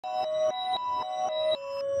Hi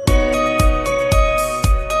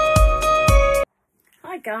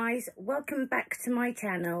guys, welcome back to my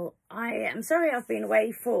channel. I am sorry I've been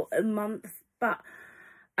away for a month, and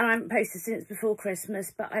I haven't posted since before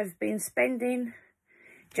Christmas, but I've been spending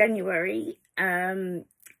January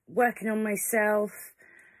working on myself,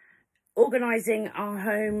 organising our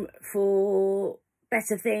home for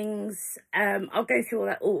better things. I'll go through all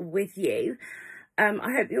that with you.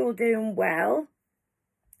 I hope you're all doing well.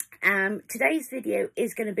 Today's video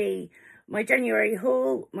is going to be my January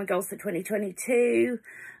haul, my goals for 2022,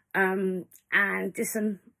 and just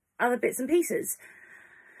some other bits and pieces.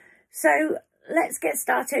 So let's get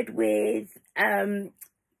started with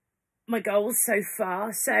my goals so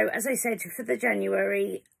far. So as I said, for the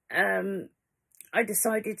January, I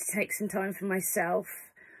decided to take some time for myself.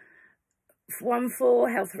 One,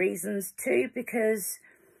 for health reasons. Two, because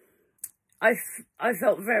I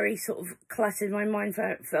felt very sort of cluttered. My mind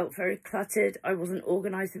felt very cluttered. I wasn't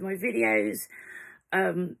organised with my videos.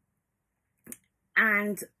 And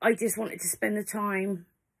I just wanted to spend the time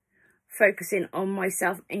focusing on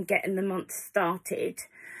myself and getting the month started.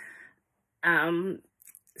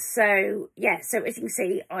 So yeah, so as you can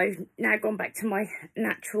see, I've now gone back to my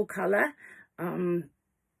natural colour,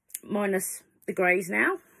 minus the greys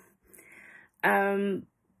now. And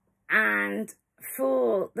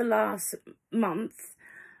for the last month,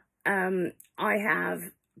 I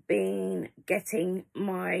have been getting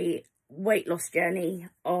my weight loss journey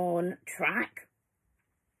on track.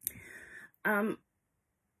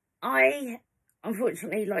 I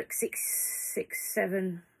unfortunately, like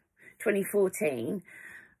 2014,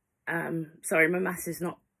 sorry, my maths is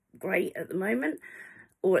not great at the moment,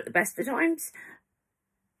 or at the best of times.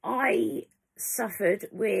 I suffered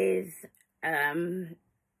with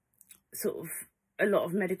sort of a lot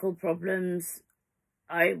of medical problems.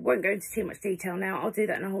 I won't go into too much detail now. I'll do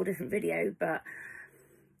that in a whole different video, but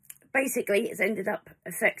basically it's ended up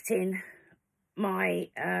affecting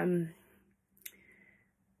my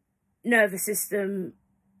nervous system.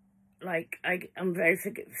 Like I'm very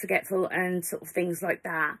forgetful and sort of things like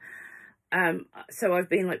that. So I've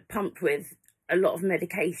been like pumped with a lot of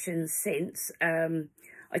medications since. I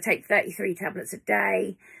take 33 tablets a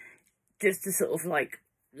day just to sort of like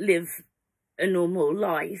live a normal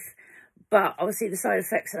life. But obviously the side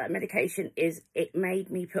effects of that medication is it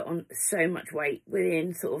made me put on so much weight.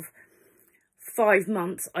 Within sort of 5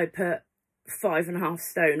 months, I put 5.5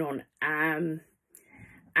 stone on.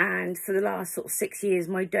 And for the last sort of 6 years,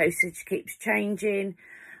 my dosage keeps changing.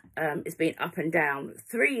 It's been up and down.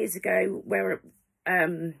 3 years ago,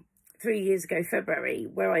 February,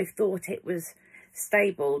 where I thought it was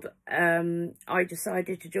stabled, I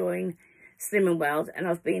decided to join Slimming World, and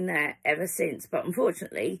I've been there ever since. But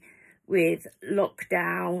unfortunately, with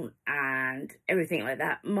lockdown and everything like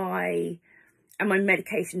that, my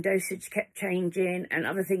medication dosage kept changing and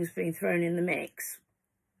other things being thrown in the mix.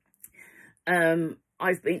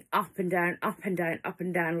 I've been up and down, up and down, up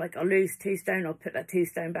and down. Like, I'll lose 2 stone, I'll put that 2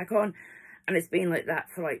 stone back on, and it's been like that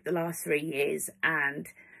for like the last 3 years.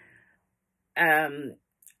 And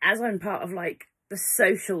as I'm part of like the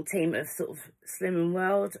social team of sort of Slimming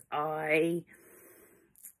World, I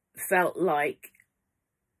felt like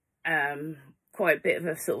quite a bit of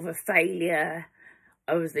a sort of a failure.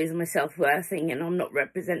 I was losing my self-worth, and I'm not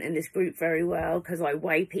representing this group very well because I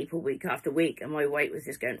weigh people week after week and my weight was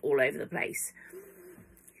just going all over the place.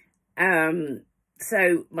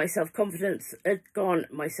 So my self-confidence had gone,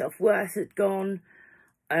 my self-worth had gone.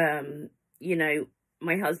 You know,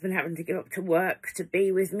 my husband having to give up to work to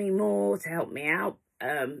be with me more, to help me out.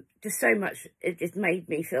 Just so much, it just made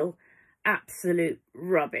me feel absolute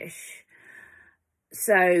rubbish.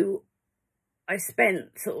 So I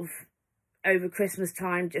spent sort of over Christmas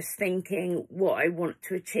time just thinking what I want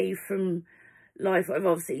to achieve from life. I've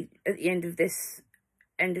obviously, at the end of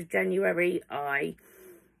January,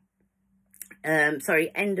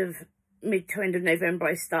 mid to end of November,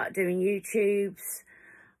 I started doing YouTubes.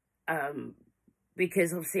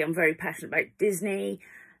 Because obviously I'm very passionate about Disney,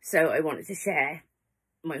 so I wanted to share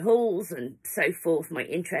my hauls and so forth, my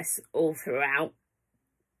interests all throughout.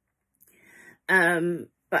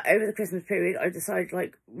 But over the Christmas period, I decided,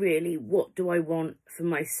 like, really, what do I want for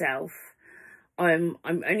myself? I'm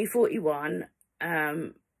only 41,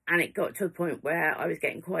 and it got to a point where I was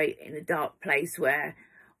getting quite in a dark place where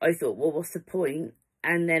I thought, well, what's the point?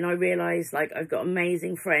 And then I realised, like, I've got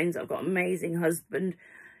amazing friends, I've got an amazing husband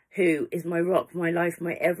who is my rock, my life,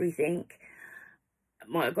 my everything.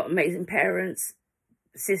 I've got amazing parents,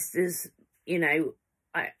 sisters, you know,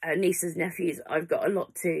 nieces, nephews. I've got a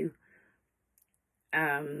lot to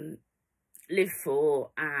live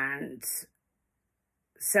for, and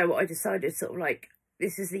So I decided sort of like,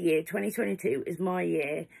 this is the year, 2022 is my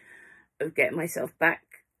year of getting myself back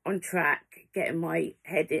on track, getting my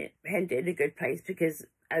head in a good place, because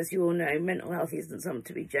as you all know, mental health isn't something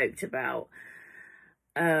to be joked about.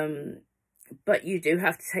 But you do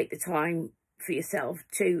have to take the time for yourself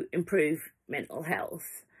to improve mental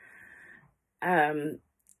health. The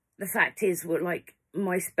fact is, we're like,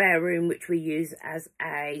 my spare room, which we use as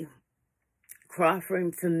a craft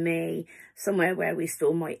room for me, somewhere where we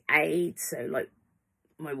store my aids, so like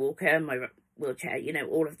my walker, my wheelchair, you know,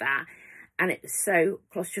 all of that. And it was so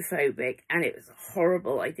claustrophobic, and it was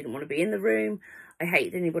horrible. I didn't want to be in the room. I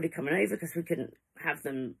hated anybody coming over, because we couldn't have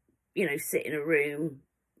them, you know, sit in a room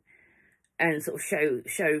and sort of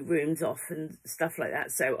show rooms off and stuff like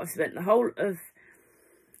that. So I spent the whole of,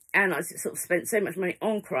 and I sort of spent so much money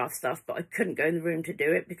on craft stuff, but I couldn't go in the room to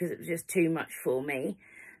do it because it was just too much for me.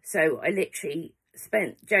 So I literally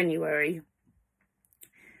spent January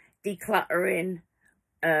decluttering.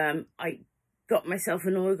 I got myself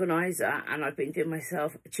an organizer, and I've been doing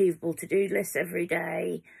myself achievable to-do lists every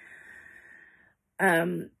day.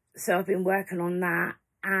 So I've been working on that,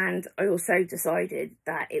 and I also decided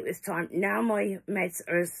that it was time. Now my meds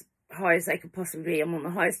are as high as they could possibly be. I'm on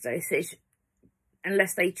the highest dosage,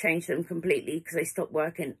 unless they change them completely, because they stopped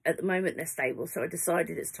working. At the moment, they're stable. So I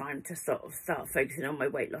decided it's time to start focusing on my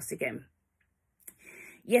weight loss again.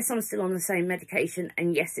 Yes, I'm still on the same medication,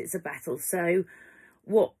 and yes, it's a battle. So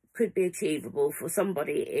what could be achievable for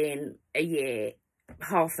somebody in a year,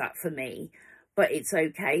 half that for me. But it's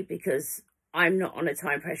okay, because I'm not on a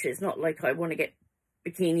time pressure. It's not like I want to get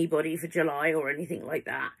bikini body for July or anything like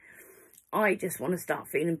that. I just want to start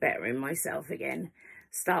feeling better in myself again.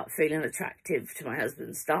 Start feeling attractive to my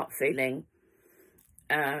husband. Start feeling,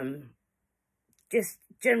 just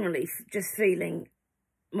generally, just feeling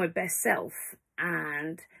my best self.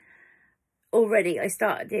 And already I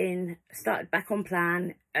started back on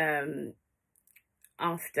plan.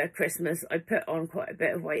 After Christmas, I put on quite a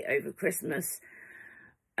bit of weight over Christmas.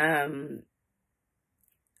 I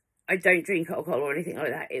don't drink alcohol or anything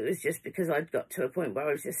like that. It was just because I'd got to a point where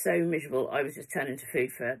I was just so miserable. I was just turning to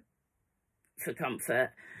food for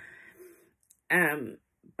comfort.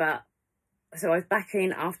 But so I was back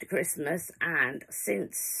in after Christmas, and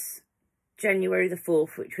since January the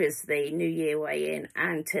 4th, which was the New Year weigh-in,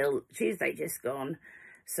 until Tuesday just gone,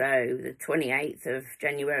 so the 28th of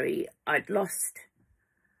January, I'd lost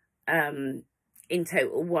in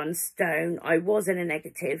total 1 stone. I was in a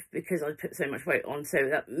negative because I'd put so much weight on, so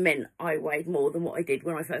that meant I weighed more than what I did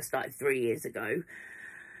when I first started 3 years ago.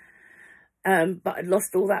 But I'd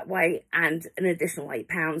lost all that weight and an additional 8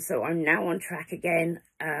 pounds, so I'm now on track again.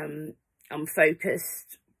 I'm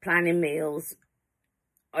focused, planning meals.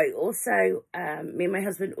 I also, me and my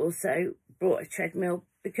husband also brought a treadmill,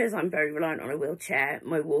 because I'm very reliant on a wheelchair.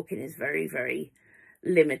 My walking is very, very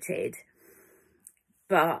limited.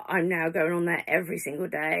 But I'm now going on there every single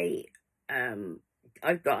day.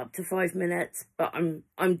 I've got up to 5 minutes, but I'm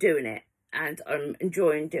doing it, and I'm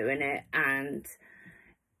enjoying doing it. And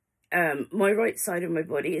my right side of my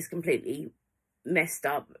body is completely messed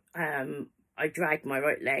up. I drag my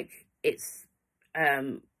right leg. It's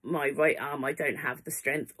my right arm. I don't have the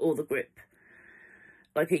strength or the grip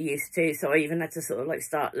like I used to. So I even had to sort of like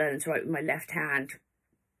start learning to write with my left hand.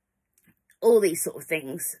 All these sort of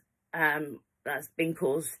things. That's been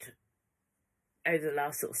caused over the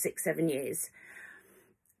last sort of 6-7 years.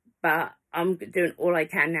 But I'm doing all I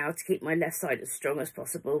can now to keep my left side as strong as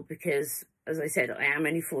possible, because, as I said, I am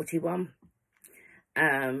only 41.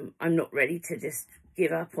 I'm not ready to just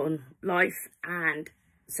give up on life. And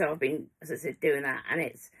so I've been, as I said, doing that. And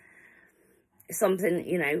it's something,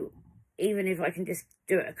 you know, even if I can just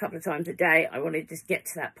do it a couple of times a day, I want to just get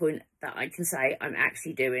to that point that I can say I'm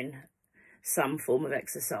actually doing some form of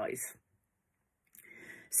exercise.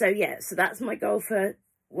 So yeah, so that's my goal for,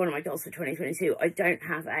 one of my goals for 2022. I don't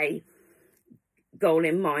have a goal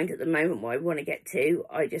in mind at the moment what I want to get to.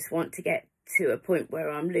 I just want to get to a point where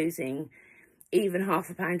I'm losing even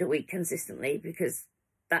 £0.5 pound a week consistently, because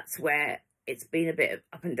that's where it's been a bit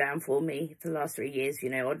up and down for me for the last 3 years.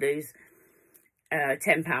 You know, I'd lose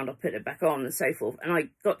 £10, I'll put it back on and so forth. And I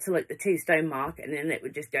got to like the 2 stone mark, and then it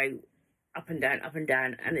would just go up and down,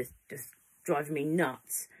 and it's just driving me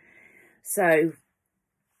nuts. So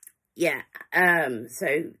yeah,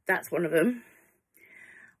 so that's one of them.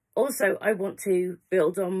 Also, I want to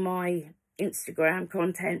build on my Instagram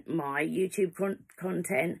content, my YouTube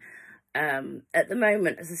content. At the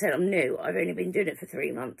moment, as I said, I'm new. I've only been doing it for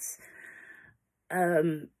 3 months.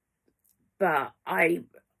 But I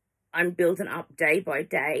I'm building up day by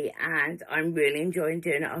day, and I'm really enjoying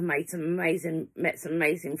doing it. I've met some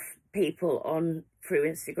amazing people on through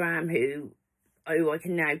Instagram who I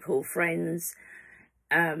can now call friends.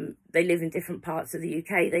 They live in different parts of the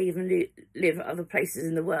UK. They even live at other places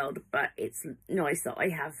in the world. But it's nice that I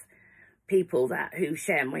have people who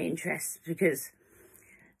share my interests, because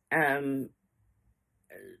in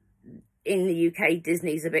the UK,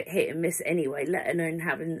 Disney's a bit hit and miss anyway, let alone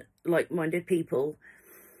having like-minded people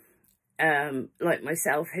like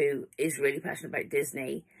myself who is really passionate about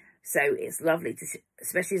Disney. So it's lovely to,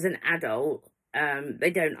 especially as an adult,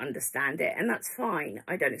 they don't understand it, and that's fine.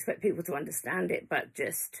 I don't expect people to understand it, but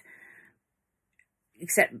just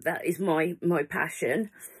accept that is my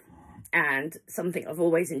passion and something I've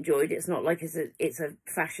always enjoyed. It's not like it's a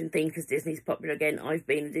fashion thing because Disney's popular again. I've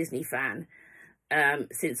been a Disney fan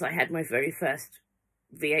since I had my very first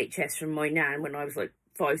VHS from my nan when I was like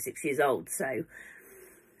 5, 6 years old. So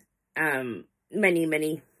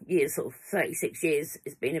many years, sort of 36 years,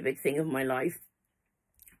 has been a big thing of my life.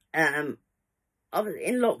 In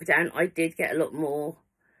lockdown, I did get a lot more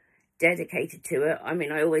dedicated to it. I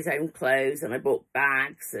mean, I always owned clothes and I bought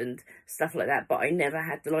bags and stuff like that, but I never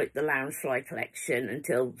had the Loungefly collection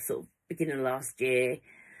until sort of beginning of last year.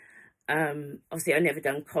 Obviously I never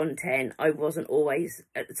done content. I wasn't always,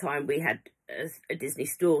 at the time we had a Disney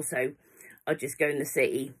store, so I'd just go in the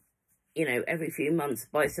city, you know, every few months,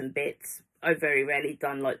 buy some bits. I've very rarely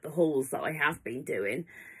done like the hauls that I have been doing.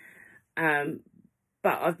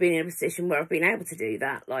 But I've been in a position where I've been able to do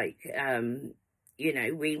that. Like, you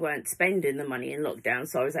know, we weren't spending the money in lockdown,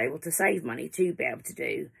 so I was able to save money to be able to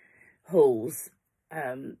do hauls,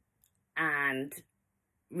 and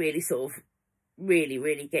really sort of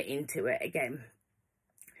really get into it again.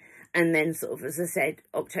 And then sort of, as I said,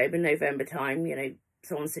 October, November time, you know,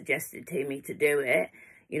 someone suggested to me to do it,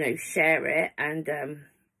 you know, share it. And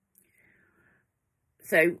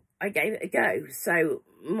so I gave it a go. So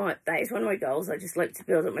that is one of my goals. I just like to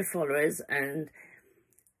build up my followers and,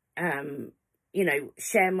 you know,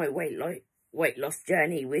 share my weight loss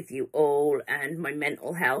journey with you all, and my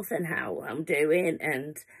mental health and how I'm doing.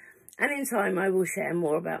 And in time I will share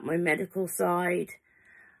more about my medical side.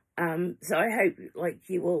 So I hope like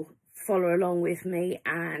you will follow along with me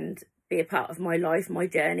and be a part of my life, my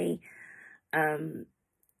journey.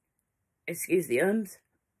 Excuse the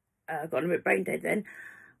got a bit brain dead then.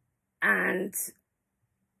 And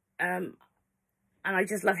I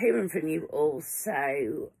just love hearing from you all.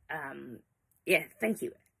 So yeah, thank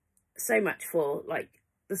you so much for like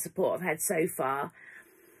the support I've had so far,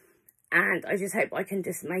 and I just hope I can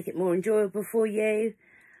just make it more enjoyable for you.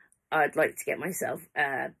 I'd like to get myself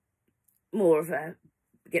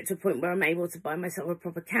get to a point where I'm able to buy myself a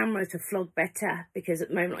proper camera to vlog better, because at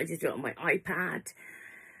the moment I just do it on my iPad.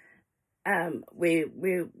 We're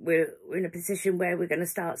in a position where we're going to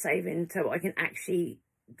start saving so I can actually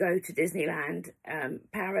go to Disneyland,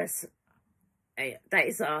 Paris. That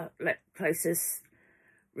is our closest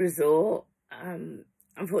resort.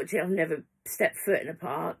 Unfortunately, I've never stepped foot in a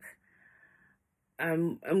park.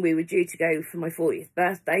 And we were due to go for my 40th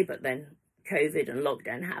birthday, but then COVID and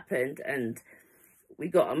lockdown happened, and we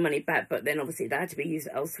got our money back, but then obviously that had to be used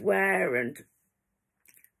elsewhere. And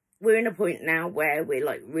we're in a point now where we're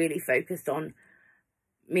like really focused on,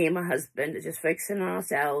 me and my husband are just focusing on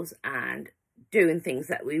ourselves and doing things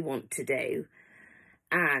that we want to do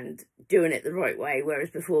and doing it the right way. Whereas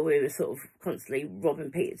before we were sort of constantly robbing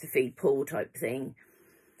Peter to feed Paul type thing.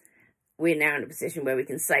 We're now in a position where we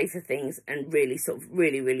can save for things and really sort of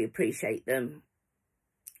really appreciate them,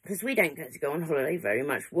 because we don't get to go on holiday very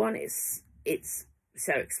much. One, it's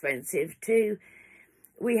so expensive. Two,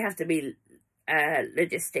 we have to be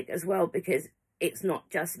logistic as well, because it's not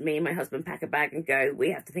just me and my husband pack a bag and go.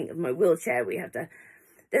 We have to think of my wheelchair.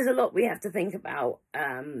 There's a lot we have to think about.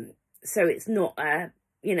 So it's not,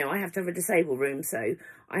 you know, I have to have a disabled room, so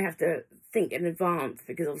I have to think in advance,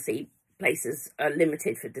 because obviously places are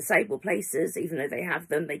limited for disabled places. Even though they have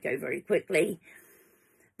them, they go very quickly.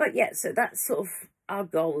 But yeah, so that's sort of our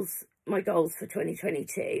goals, my goals for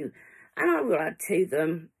 2022. And I will add to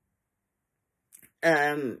them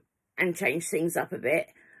and change things up a bit.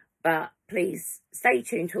 But please stay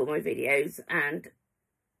tuned to all my videos, and,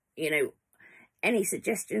 you know, any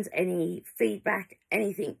suggestions, any feedback,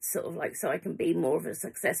 anything sort of like, so I can be more of a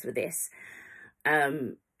success with this.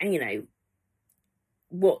 And, you know,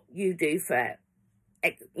 what you do for,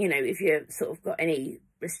 you know, if you've sort of got any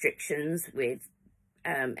restrictions with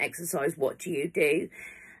exercise, what do you do?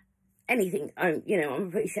 Anything, you know, I'm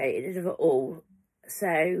appreciative of it all.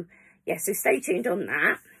 So, yeah, so stay tuned on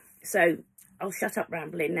that. So, I'll shut up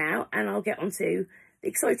rambling now, and I'll get on to the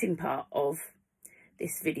exciting part of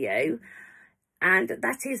this video, and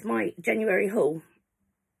that is my January haul.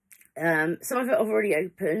 Some of it I've already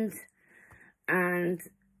opened, and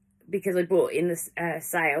because I bought in the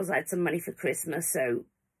sales, I had some money for Christmas, so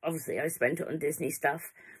obviously I spent it on Disney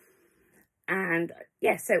stuff. And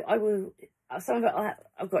yeah, so I will, some of it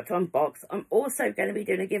I've got to unbox. I'm also going to be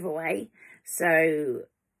doing a giveaway, so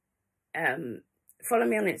follow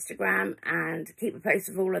me on Instagram and keep a post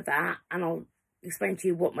of all of that, and I'll explain to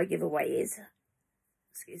you what my giveaway is.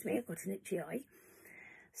 Excuse me, I've got an itchy eye.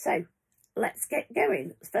 So let's get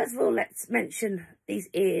going. First of all, let's mention these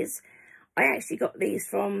ears. I actually got these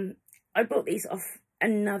from, I bought these off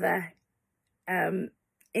another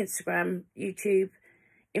Instagram, YouTube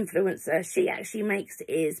influencer. She actually makes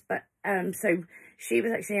the ears, but so she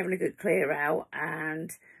was actually having a good clear out,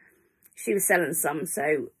 and she was selling some,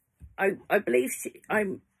 so I believe I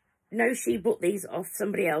know she bought these off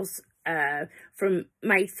somebody else from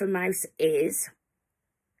Made for Mouse Ears.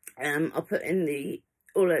 I'll put in the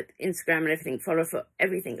all at Instagram and everything, follow for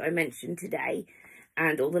everything I mentioned today,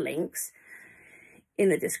 and all the links in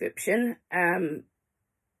the description.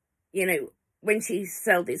 You know, when she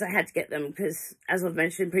sold these, I had to get them because, as I've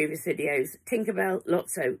mentioned in previous videos, Tinkerbell,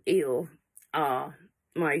 Lotso, Eeyore are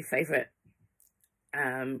my favourite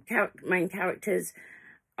main characters.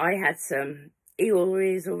 I had some Eeyore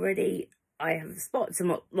ears already. I have spotted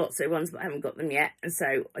some Lotso ones, but I haven't got them yet. And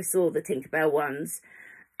so I saw the Tinkerbell ones,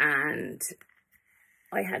 and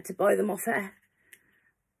I had to buy them off her.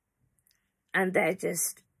 And they're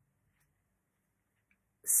just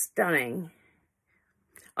stunning.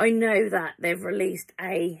 I know that they've released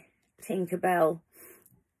a Tinkerbell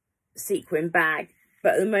sequin bag,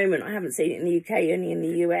 but at the moment I haven't seen it in the UK, only in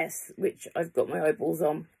the US, which I've got my eyeballs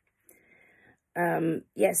on.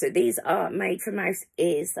 Yeah, so these are Made for Mouse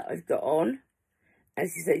ears that I've got on.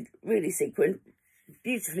 As you said, really sequin,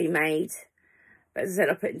 beautifully made. But as I said,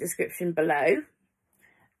 I'll put in the description below.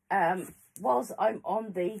 Whilst I'm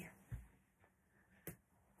on the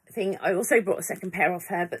thing, I also brought a second pair off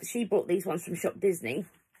her, but she bought these ones from Shop Disney.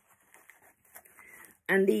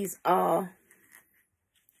 And these are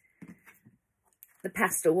the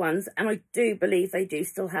pastel ones, and I do believe they do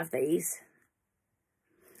still have these.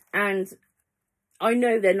 And I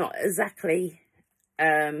know they're not exactly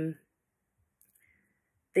the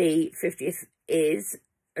 50th ears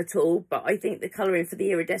at all, but I think the colouring for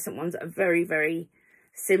the iridescent ones are very, very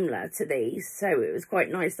similar to these. So it was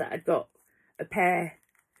quite nice that I'd got a pair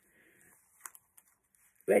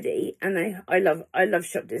ready. And I love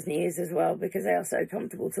Shop Disney ears as well, because they are so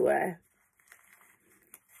comfortable to wear.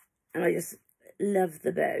 And I just love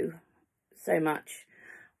the bow so much.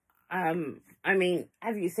 I mean,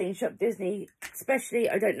 have you seen Shop Disney? Especially,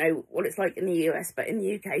 I don't know what it's like in the US, but in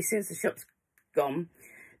the UK, since the shop's gone,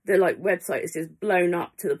 the website is just blown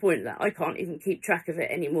up to the point that I can't even keep track of it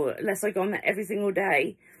anymore, unless I go on there every single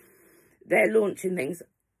day. They're launching things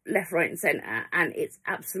left, right and centre, and it's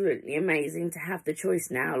absolutely amazing to have the choice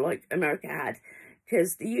now, like America had,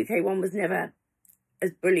 because the UK one was never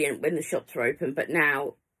as brilliant when the shops were open, but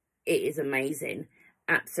now it is amazing,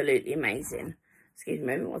 absolutely amazing. Excuse me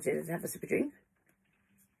a moment, whilst I have a sip of drink.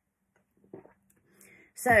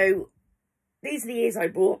 So these are the ears I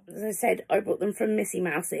bought. As I said, I bought them from Missy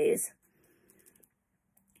Mouse Ears,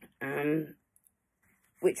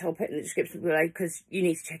 which I'll put in the description below, because you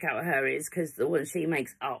need to check out her ears, because the ones she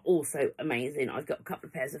makes are also amazing. I've got a couple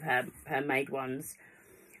of pairs of her made ones,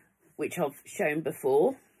 which I've shown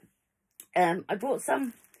before. I bought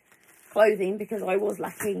some clothing because I was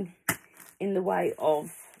lacking in the way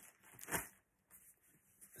of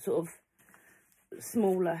sort of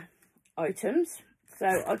smaller items. So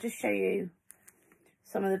I'll just show you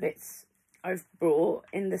some of the bits I've brought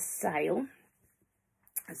in the sale.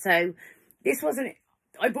 So this wasn't,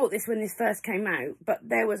 I bought this when this first came out, but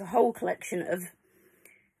there was a whole collection of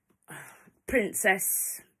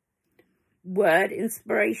princess word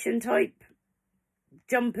inspiration type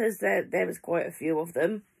jumpers. There was quite a few of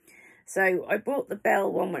them. So I bought the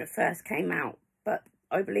Belle one when it first came out, but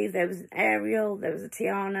I believe there was an Ariel, there was a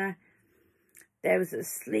Tiana, there was a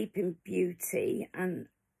Sleeping Beauty, and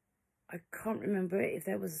I can't remember if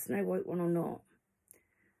there was a Snow White one or not.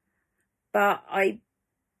 But I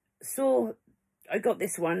got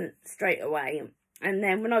this one straight away. And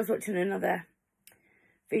then when I was watching another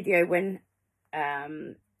video, when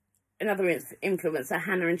another influencer,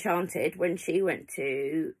 Hannah Enchanted, when she went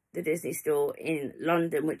to the Disney store in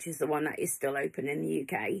London, which is the one that is still open in the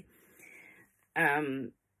UK,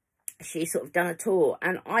 she sort of done a tour,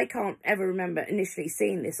 and I can't ever remember initially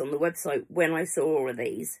seeing this on the website when I saw all of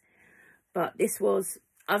these, but this was,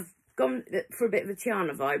 I've gone for a bit of a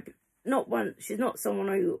Tiana vibe. She's not someone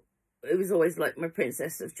who it was always like my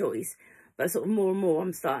princess of choice. But sort of more and more,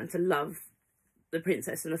 I'm starting to love the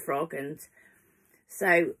Princess and the Frog. And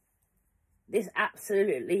so this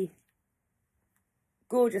absolutely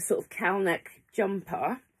gorgeous sort of cowl neck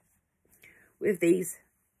jumper with these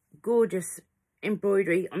gorgeous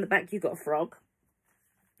embroidery. On the back you've got a frog,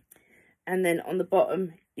 and then on the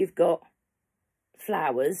bottom you've got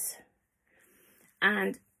flowers.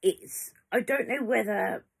 And it's, I don't know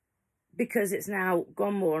whether because it's now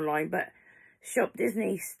gone more online, but Shop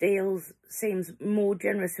Disney seems more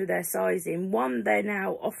generous with their sizing. One, they're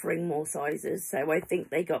now offering more sizes, so I think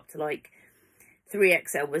they got to like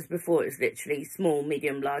 3XL, was before it was literally small,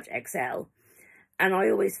 medium, large, XL. And I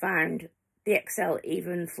always found the XL,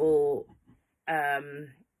 even for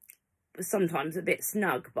sometimes a bit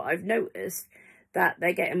snug, but I've noticed that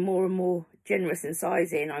they're getting more and more generous in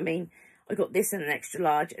sizing. I mean, I got this in an extra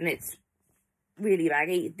large and it's really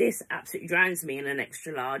baggy. This absolutely drowns me in an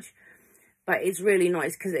extra large, but it's really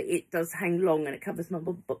nice because it does hang long and it covers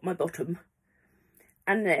my bottom.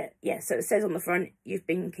 And yeah, so it says on the front, you've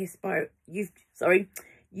been kissed by, you've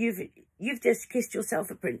just kissed yourself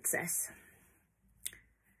a princess,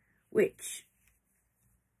 which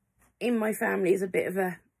in my family is a bit of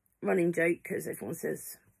a running joke because everyone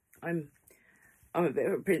says I'm a bit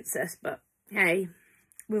of a princess, but hey,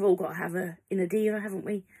 we've all got to have a inner diva, haven't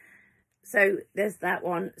we? So there's that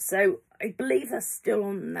one. So I believe that's still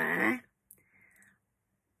on there.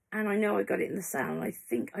 And I know I got it in the sale. I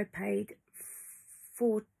think I paid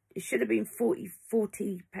it should have been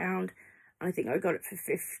 £40. I think I got it for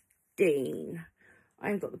 15. I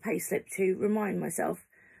haven't got the pay slip to remind myself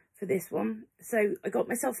for this one. So I got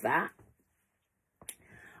myself that.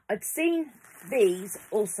 I'd seen these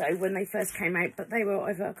also when they first came out, but they were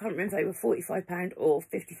either, I can't remember if they were £45 or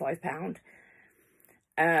 £55.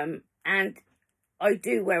 And I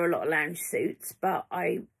do wear a lot of lounge suits, but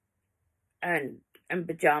and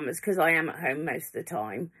pyjamas, because I am at home most of the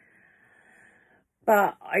time.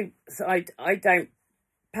 But I don't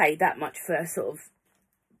pay that much for sort of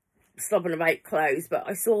slobbering about clothes. But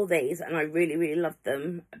I saw these and I really, really loved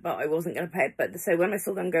them, but I wasn't going to pay it. But so when I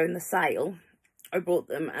saw them go in the sale, I bought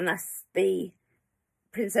them, and that's the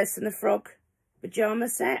Princess and the Frog pyjama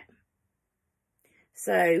set.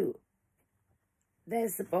 So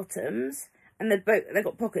there's the bottoms, and they've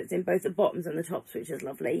got pockets in both the bottoms and the tops, which is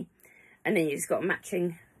lovely. And then you just got a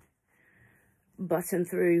matching button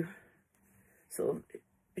through sort of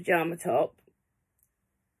pyjama top,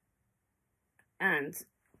 and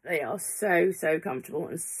they are so comfortable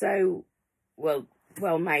and so well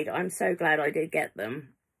made. I'm so glad I did get them.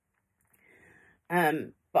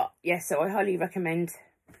 But yes, so I highly recommend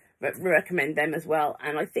them as well.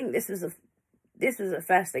 And I think this was the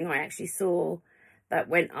first thing I actually saw that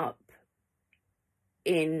went up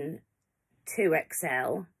in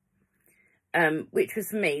 2XL, which was,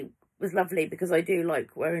 for me, was lovely, because I do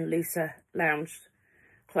like wearing looser lounge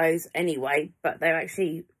clothes anyway, but they're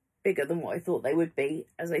actually bigger than what I thought they would be,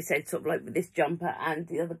 as I said, sort of like with this jumper and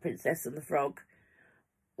the other Princess and the Frog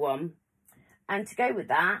one. And to go with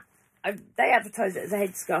that, they advertise it as a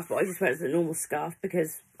headscarf, but I just wear it as a normal scarf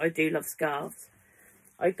because I do love scarves.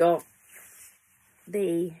 I got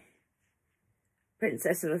the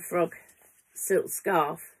Princess and the Frog silk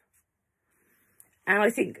scarf, and I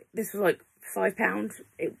think this was like £5.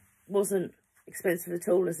 It wasn't expensive at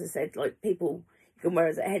all. As I said, like, people, you can wear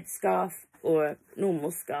it as a headscarf or a normal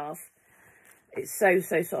scarf. It's so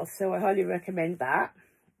soft, so I highly recommend that.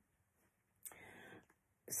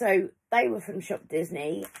 So they were from Shop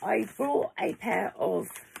Disney. I brought a pair of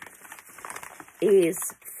ears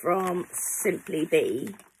from Simply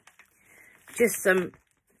Be, just some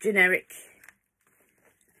generic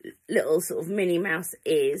little sort of Minnie Mouse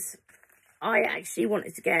ears. I actually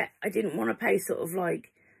wanted to get, I didn't want to pay sort of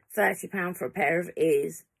like £30 for a pair of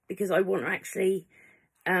ears, because I want to actually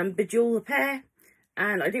bejewel the pair,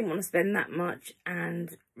 and I didn't want to spend that much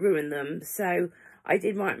and ruin them. So I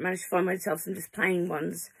did manage to find myself some just plain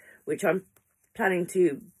ones, which I'm planning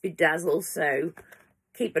to bedazzle, so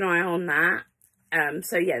keep an eye on that.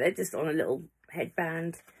 So yeah, they're just on a little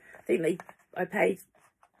headband. I think I paid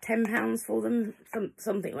 £10 for them,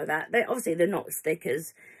 something like that. Obviously they're not as thick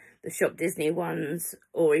as the Shop Disney ones,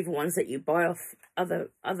 or even ones that you buy off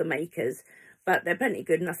other makers, but they're plenty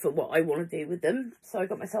good enough for what I want to do with them. So I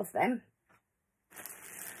got myself them.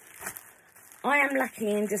 I am lacking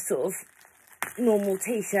in just sort of normal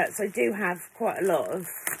t-shirts. I do have quite a lot of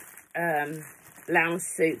lounge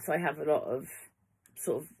suits. I have a lot of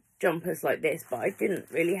sort of jumpers like this, but I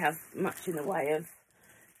didn't really have much in the way of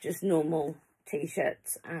just normal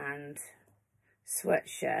t-shirts and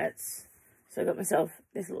sweatshirts. So I got myself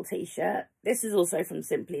this little t-shirt. This is also from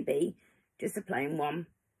Simply Be, just a plain one.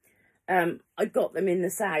 I got them in the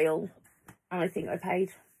sale, and I think I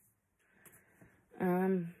paid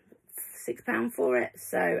 £6 for it.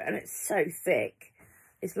 So, and it's so thick,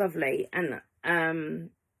 it's lovely. And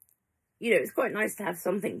you know, it's quite nice to have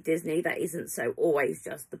something Disney that isn't so always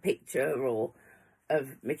just the picture or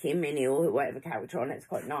of Mickey and Minnie or whatever character on it. It's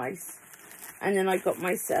quite nice. And then I got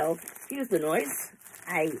myself, excuse the noise,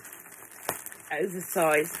 a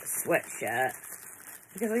oversized sweatshirt,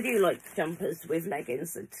 because I do like jumpers with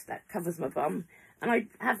leggings that covers my bum. And I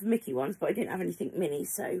have Mickey ones, but I didn't have anything Minnie,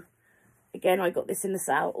 so again I got this in the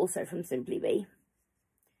sale, also from Simply Be.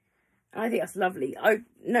 And I think that's lovely. I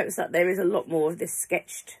noticed that there is a lot more of this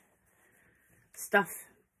sketched stuff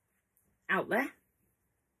out there.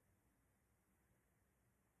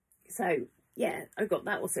 So yeah, I got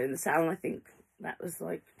that also in the sale, and I think that was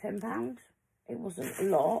like £10. It wasn't a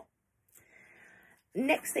lot.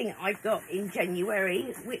 Next thing I got in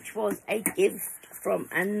January, which was a gift from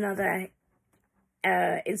another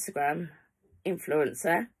Instagram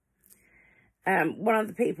influencer. One of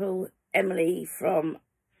the people, Emily from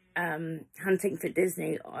Hunting for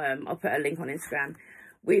Disney, I'll put a link on Instagram.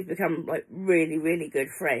 We've become like really, really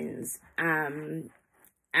good friends, and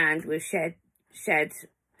we've shared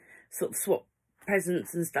sort of swap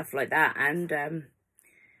presents and stuff like that. And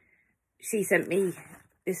she sent me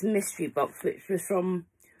this mystery box, which was from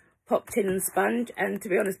Pop Tin and Sponge. And to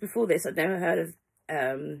be honest, before this, I'd never heard of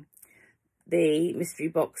the mystery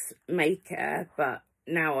box maker, but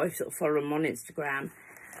now I sort of follow them on Instagram.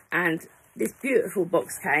 And this beautiful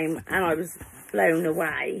box came, and I was blown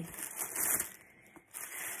away.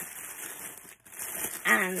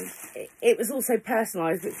 And it was also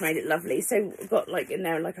personalised, which made it lovely. So we've got like in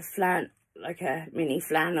there like a mini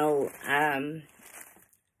flannel,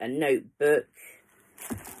 a notebook.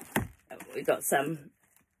 We got some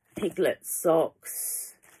Piglet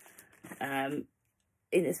socks. In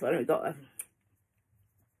this one we got a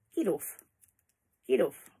get off.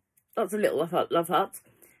 Lots of little love hearts,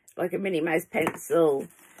 like a Minnie Mouse pencil,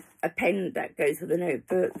 a pen that goes with a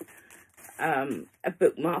notebook, a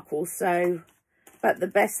bookmark also. But the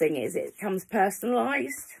best thing is it comes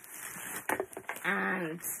personalised,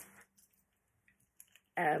 and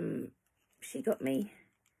she got me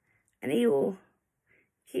an Eeyore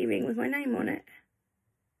keyring with my name on it,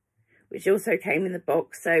 which also came in the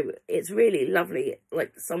box. So it's really lovely,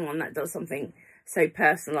 like someone that does something so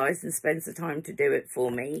personalised and spends the time to do it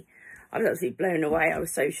for me. I was absolutely blown away. I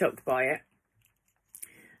was so shocked by it,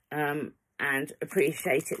 and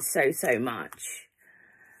appreciate it so much.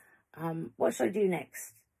 What shall I do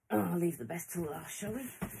next? Oh, I'll leave the best till last, shall we?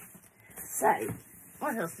 So,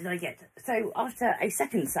 what else did I get? So, after a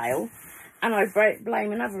second sale, and I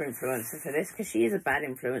blame another influencer for this, because she is a bad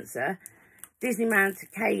influencer, Disney Man to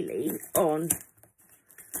Kaylee on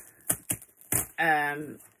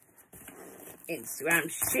Instagram.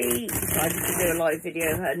 She decided to do a live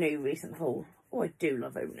video of her new recent haul. Oh, I do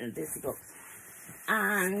love opening a Disney box.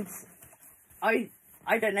 And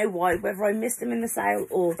I don't know why, whether I missed them in the sale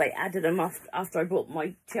or they added them after I bought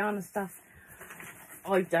my Tiana stuff.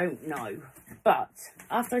 I don't know. But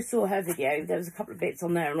after I saw her video, there was a couple of bits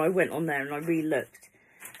on there, and I went on there and I re-looked.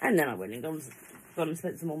 And then I went and gone and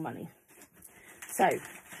spent some more money. So,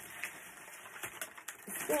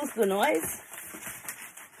 excuse the noise.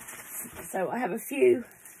 So I have a few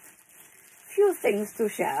things to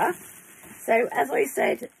share. So as I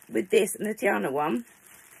said, with this and the Tiana one,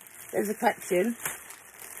 there's a collection.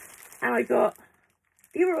 And I got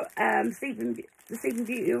the Sleeping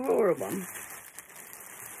Beauty Aurora one.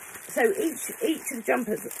 So each of the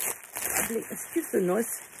jumpers, I believe, excuse the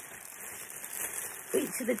noise.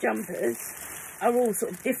 Each of the jumpers are all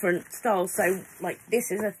sort of different styles. So like this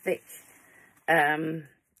is a thick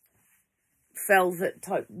velvet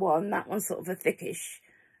type one. That one's sort of a thickish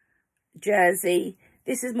jersey.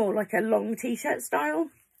 This is more like a long t-shirt style.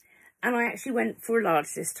 And I actually went for a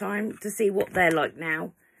large this time to see what they're like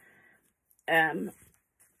now.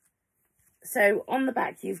 So on the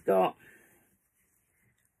back you've got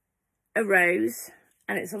a rose,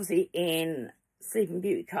 and it's obviously in Sleeping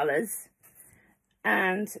Beauty colours,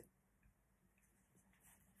 and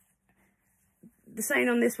the saying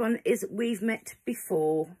on this one is "we've met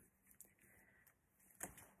before,"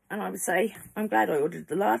 and I would say I'm glad I ordered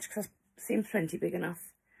the large because it seems plenty big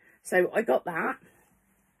enough. So I got that.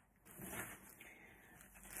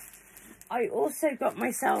 I also got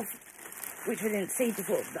myself, which I didn't see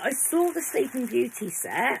before, I saw the Sleeping Beauty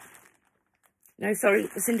set, no sorry,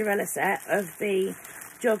 the Cinderella set of the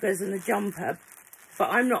joggers and the jumper, but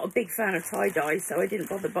I'm not a big fan of tie-dye, so I didn't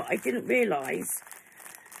bother. But I didn't realise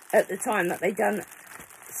at the time that they done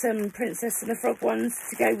some Princess and the Frog ones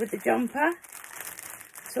to go with the jumper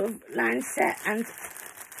sort of lounge set. And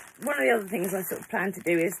one of the other things I sort of plan to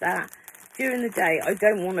do is that during the day I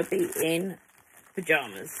don't want to be in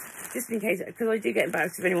pyjamas, just in case, because I do get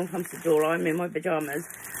embarrassed if anyone comes to the door. I'm in my pyjamas,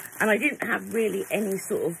 and I didn't have really any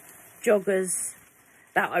sort of joggers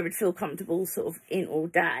that I would feel comfortable sort of in all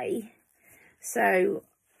day. So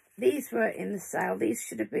these were in the sale. These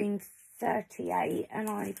should have been 38 and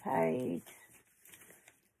I paid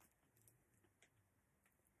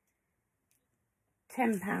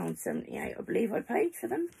 £10.78, I believe I paid for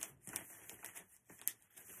them.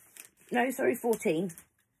 No, sorry, 14.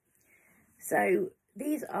 So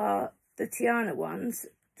these are the Tiana ones,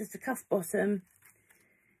 just a cuff bottom,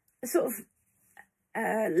 a sort of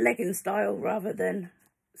legging style rather than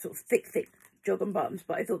sort of thick jogging bottoms,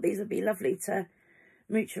 but I thought these would be lovely to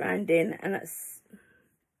mooch around in.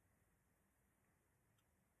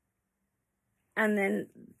 And then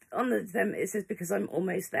on them it says because I'm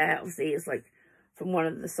almost there. Obviously it's like from one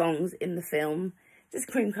of the songs in the film, just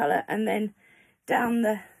cream colour. And then down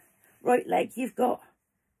the right leg you've got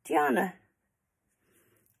Tiana.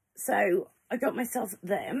 So I got myself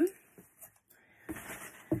them,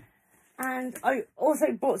 and I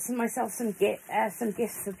also bought myself some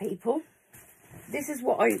gifts for people. This is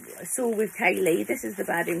what I saw with Kaylee. This is the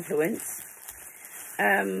Bad Influence.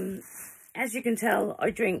 As you can tell,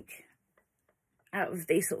 I drink out of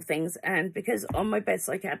these sort of things, and because on my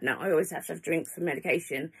bedside cabinet I always have to have drinks for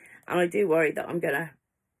medication, and I do worry that I'm gonna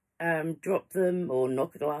drop them or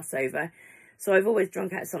knock a glass over. So I've always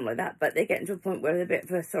drunk out of something like that, but they're getting to a point where they're a bit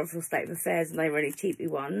of a sorrowful state of affairs and they're really cheapy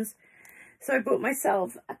ones. So I bought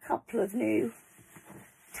myself a couple of new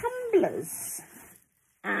tumblers.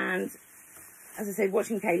 And as I said,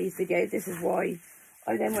 watching Katie's video, this is why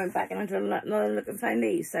I then went back and I had another look and found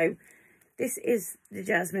these. So this is the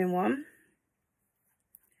Jasmine one.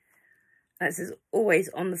 This is always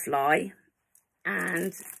on the fly.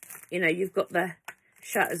 And, you know, you've got the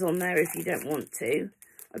shutters on there if you don't want to.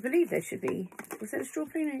 I believe there should be, was there a straw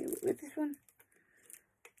cleaner with this one?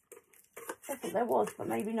 I thought there was, but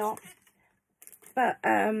maybe not. But,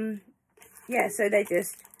 yeah, so they're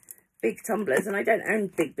just big tumblers, and I don't own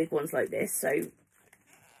big ones like this, so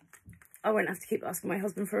I won't have to keep asking my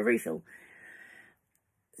husband for a refill.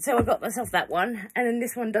 So I got myself that one, and then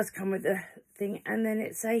this one does come with the thing, and then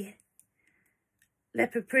it's a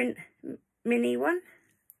leopard print mini one.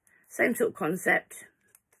 Same sort of concept.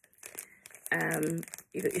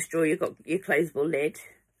 You've got your straw, you've got your closable lid,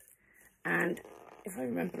 and if I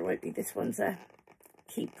remember rightly, this one's a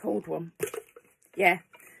keep cold one. Yeah,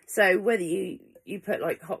 so whether you put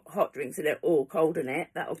like hot drinks in it or cold in it,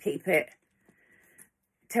 that'll keep it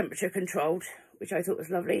temperature controlled, which I thought was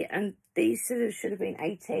lovely. And these should have been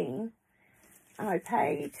 18, and I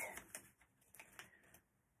paid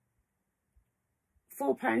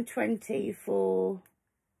 £4.20 for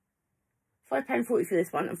 £5.40 for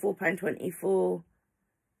this one, and £4.20 for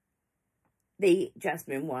the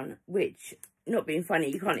Jasmine one, which, not being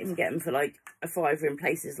funny, you can't even get them for like a £5 in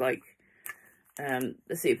places like the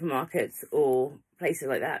supermarkets or places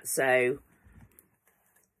like that. So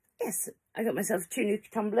yes, I got myself 2 new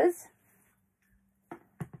tumblers.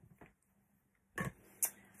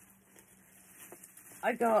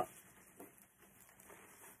 I got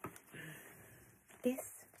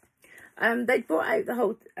this. They brought out the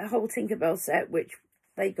whole Tinkerbell set, which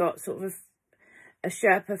they got sort of a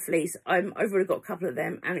Sherpa fleece. I've already got a couple of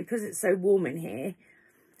them, and because it's so warm in here,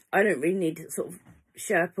 I don't really need sort of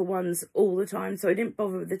Sherpa ones all the time, so I didn't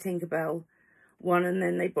bother with the Tinkerbell one. And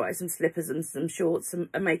then they brought out some slippers and some shorts,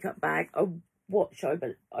 a makeup bag, a watch,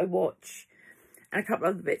 and a couple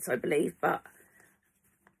other bits, I believe. But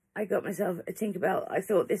I got myself a Tinkerbell. I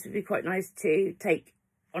thought this would be quite nice to take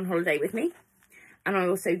on holiday with me. And I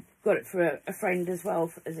also got it for a friend as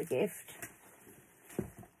well as a gift.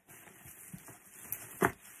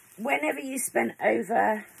 Whenever you spend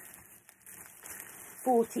over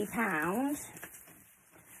 £40,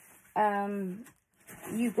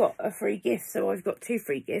 you got a free gift. So I've got 2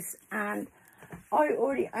 free gifts, and I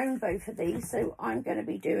already own both of these. So I'm going to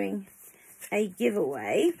be doing a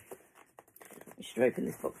giveaway. I should open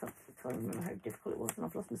this box up. I can't remember how difficult it was, and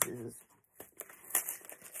I've lost my scissors.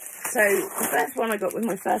 So the first one I got with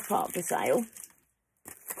my first part of the sale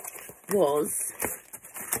was,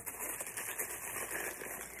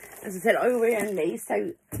 as I said, I already own these.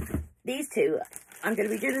 So these 2 I'm going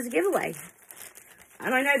to be doing as a giveaway.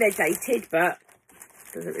 And I know they're dated, but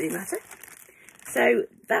it doesn't really matter. So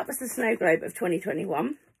that was the Snow Globe of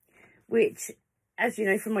 2021, which, as you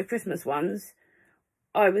know from my Christmas ones,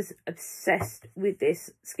 I was obsessed with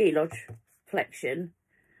this Ski Lodge collection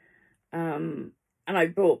And I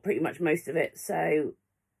bought pretty much most of it. So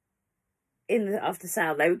in the after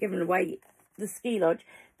sale, they were giving away the ski lodge.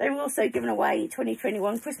 They were also giving away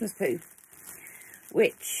 2021 Christmas poo,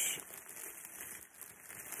 which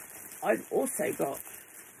I've also got.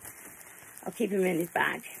 I'll keep him in his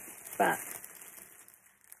bag, but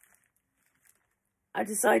I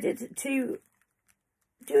decided to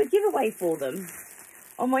do a giveaway for them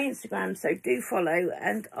on my Instagram, so do follow,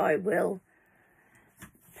 and I will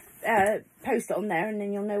post it on there, and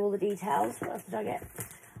then you'll know all the details. What else did I get?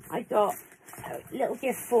 I got a little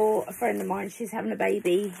gift for a friend of mine. She's having a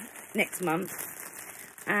baby next month,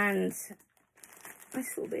 and I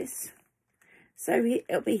saw this, so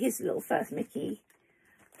it'll be his little first Mickey,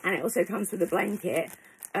 and it also comes with a blanket.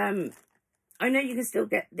 I know you can still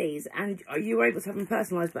get these, and you were able to have them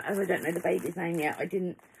personalised, but as I don't know the baby's name yet, I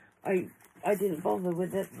didn't bother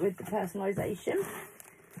with the personalisation.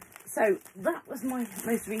 So that was my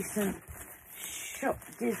most recent Shop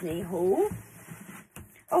Disney haul.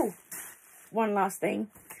 Oh, one last thing.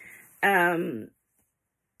 I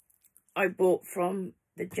bought from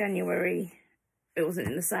the January, it wasn't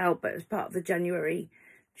in the sale, but it was part of the January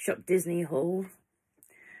Shop Disney haul,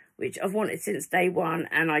 which I've wanted since day one,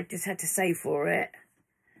 and I just had to save for it.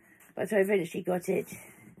 But I eventually got it.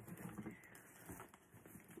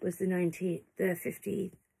 It was the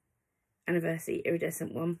 50th anniversary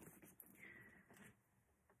iridescent one.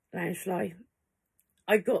 Loungefly.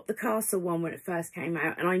 I got the castle one when it first came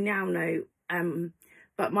out, and I now know,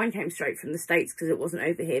 but mine came straight from the States because it wasn't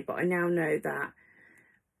over here, but I now know that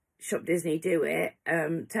Shop Disney do it.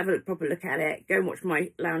 To have a proper look at it, go and watch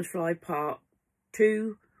my Loungefly part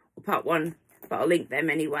 2 or part 1, but I'll link them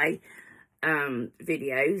anyway,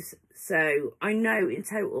 videos. So I know in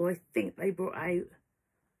total, I think they brought out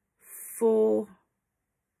 4,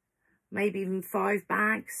 maybe even 5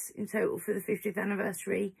 bags in total for the 50th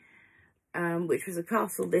anniversary, which was a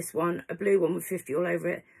castle, this one, a blue one with 50 all over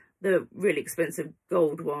it, the really expensive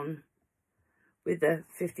gold one with the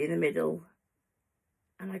 50 in the middle,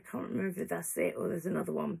 and I can't remember if that's it or there's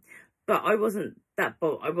another one, but I wasn't going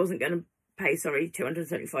to pay, sorry,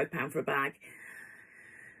 £275 for a bag.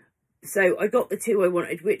 So I got the 2 I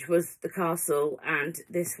wanted, which was the castle and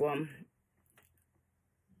this one.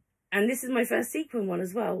 And this is my first sequin one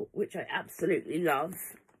as well, which I absolutely love.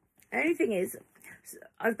 The only thing is,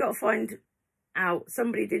 I've got to find out,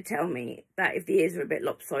 somebody did tell me that if the ears are a bit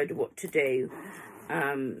lopsided, what to do.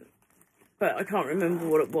 But I can't remember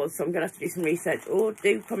what it was, so I'm going to have to do some research. Or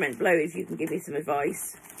do comment below if you can give me some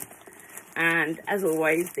advice. And as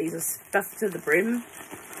always, these are stuffed to the brim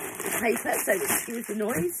with paper, so excuse the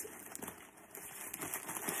noise.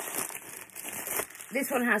 This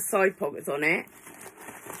one has side pockets on it.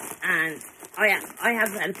 And I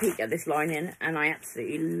have had a peek at this lining, and I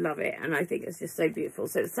absolutely love it, and I think it's just so beautiful.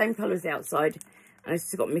 So it's the same colour as the outside, and it's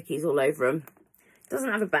just got Mickeys all over them.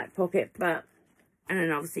 Doesn't have a back pocket, but, and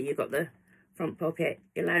then obviously you've got the front pocket,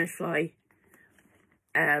 your Loungefly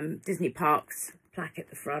Disney Parks plaque at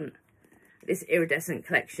the front. This iridescent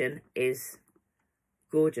collection is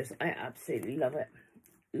gorgeous. I absolutely love it.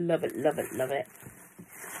 Love it, love it, love it.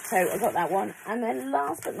 So I got that one, and then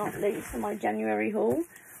last but not least for my January haul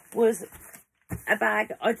was a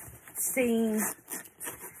bag I'd seen,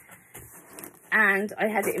 and I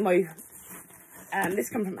had it in my, this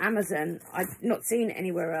come from Amazon. I'd not seen it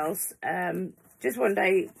anywhere else. Just one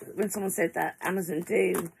day when someone said that Amazon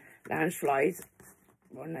do Loungeflies,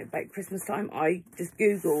 well, no, about Christmas time, I just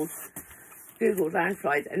Googled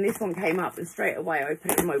Loungeflies, and this one came up, and straight away I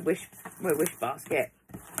put it in my wish basket.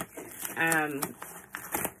 And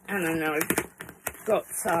then I've got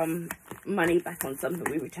some money back on something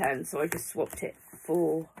we returned, so I just swapped it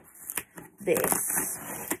for this.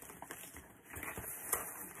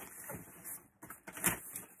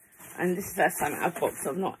 And this is the first time I've bought,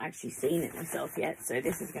 so I've not actually seen it myself yet, so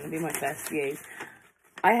this is going to be my first view.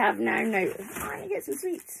 I have now noticed, I'm going to get some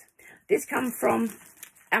sweets. This come from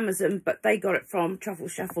Amazon, but they got it from Truffle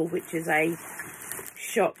Shuffle, which is a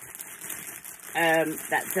shop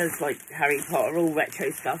that does like Harry Potter, all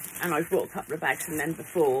retro stuff, and I've bought a couple of bags from them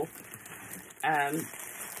before.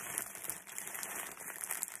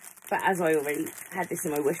 But as I already had this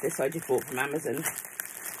in my wish list, so I just bought from Amazon.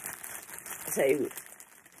 So,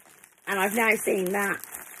 and I've now seen that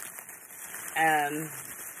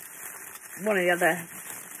one of the other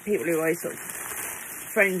people who I sort of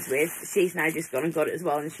friends with, she's now just gone and got it as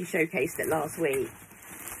well, and she showcased it last week.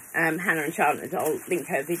 Hannah Enchanted, I'll link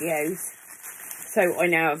her videos. So I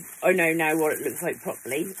know now what it looks like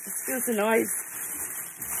properly. It feels so nice.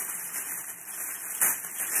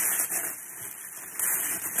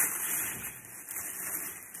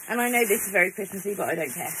 And I know this is very Christmassy, but I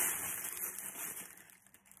don't care.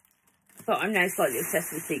 But I'm now slightly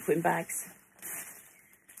obsessed with sequin bags.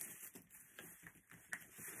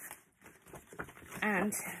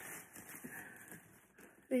 And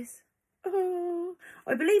this. Oh,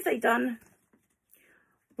 I believe they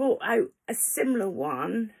brought out a similar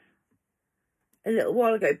one a little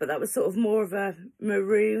while ago, but that was sort of more of a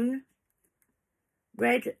maroon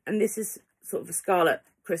red, and this is sort of a scarlet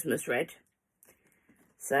Christmas red.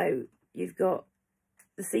 So you've got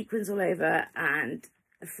the sequins all over and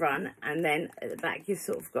the front, and then at the back you've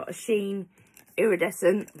sort of got a sheen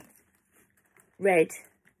iridescent red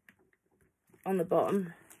on the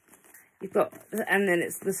bottom. You've got, and then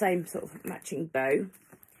it's the same sort of matching bow.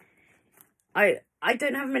 I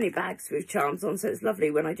don't have many bags with charms on, so it's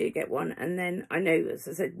lovely when I do get one. And then I know, as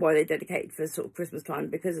I said, why they're dedicated for sort of Christmas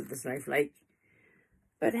time, because of the snowflake.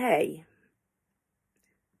 But hey,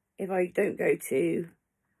 if I don't go to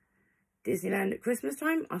Disneyland at Christmas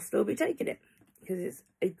time, I'll still be taking it, because it's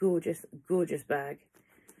a gorgeous, gorgeous bag.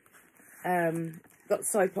 Got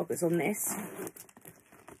side pockets on this.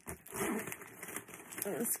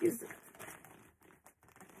 Oh, excuse me.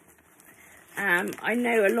 I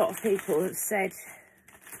know a lot of people have said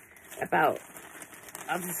about,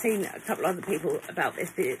 I've seen a couple other people about this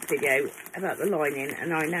video about the lining,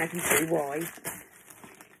 and I now can see why.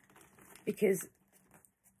 Because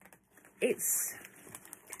it's,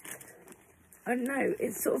 I don't know,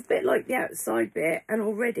 it's sort of a bit like the outside bit, and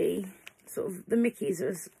already sort of the Mickeys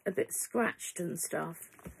are a bit scratched and stuff.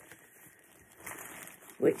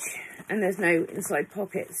 And there's no inside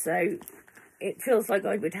pocket, so it feels like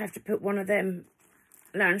I would have to put one of them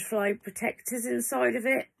Loungefly protectors inside of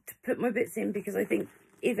it to put my bits in, because I think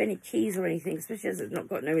if any keys or anything, especially as it's not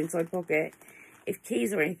got no inside pocket, if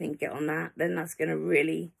keys or anything get on that, then that's going to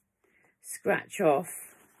really scratch off.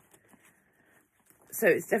 So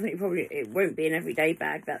it's definitely probably, it won't be an everyday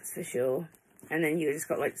bag, that's for sure. And then you just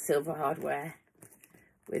got like silver hardware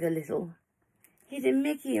with a little hidden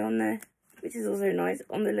Mickey on there, which is also nice,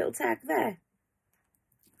 on the little tag there.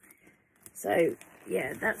 So,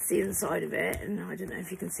 yeah, that's the inside of it, and I don't know if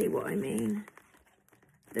you can see what I mean.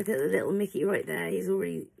 Look at the little Mickey right there, he's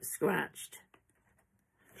already scratched.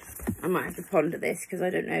 I might have to ponder this, because I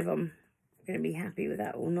don't know if I'm going to be happy with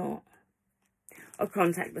that or not. I'll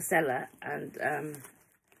contact the seller and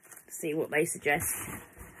see what they suggest,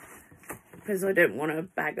 because I don't want a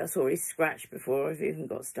bag that's already scratched before I've even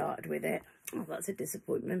got started with it. Oh, that's a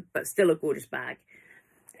disappointment, but still a gorgeous bag.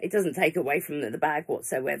 It doesn't take away from the bag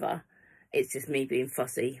whatsoever. It's just me being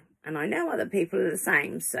fussy, and I know other people are the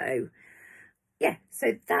same. So yeah,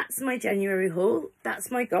 so that's my January haul. That's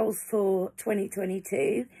my goals for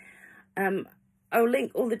 2022. I'll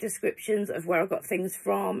link all the descriptions of where I got things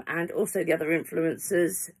from, and also the other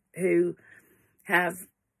influencers who have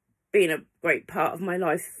been a great part of my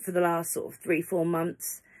life for the last sort of 3-4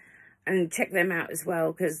 months, and check them out as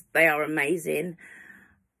well, because they are amazing.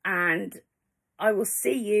 And I will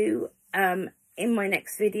see you in my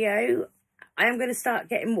next video. I am going to start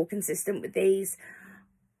getting more consistent with these.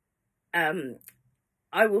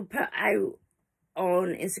 I will put out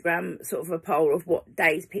on Instagram sort of a poll of what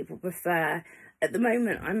days people prefer. At the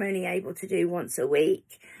moment, I'm only able to do once a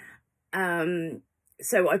week.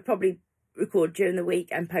 So I probably record during the week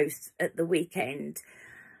and post at the weekend.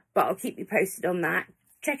 But I'll keep you posted on that.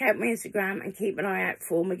 Check out my Instagram and keep an eye out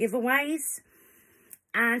for my giveaways.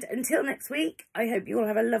 And until next week, I hope you all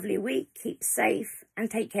have a lovely week. Keep safe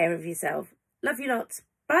and take care of yourself. Love you lots.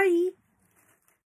 Bye.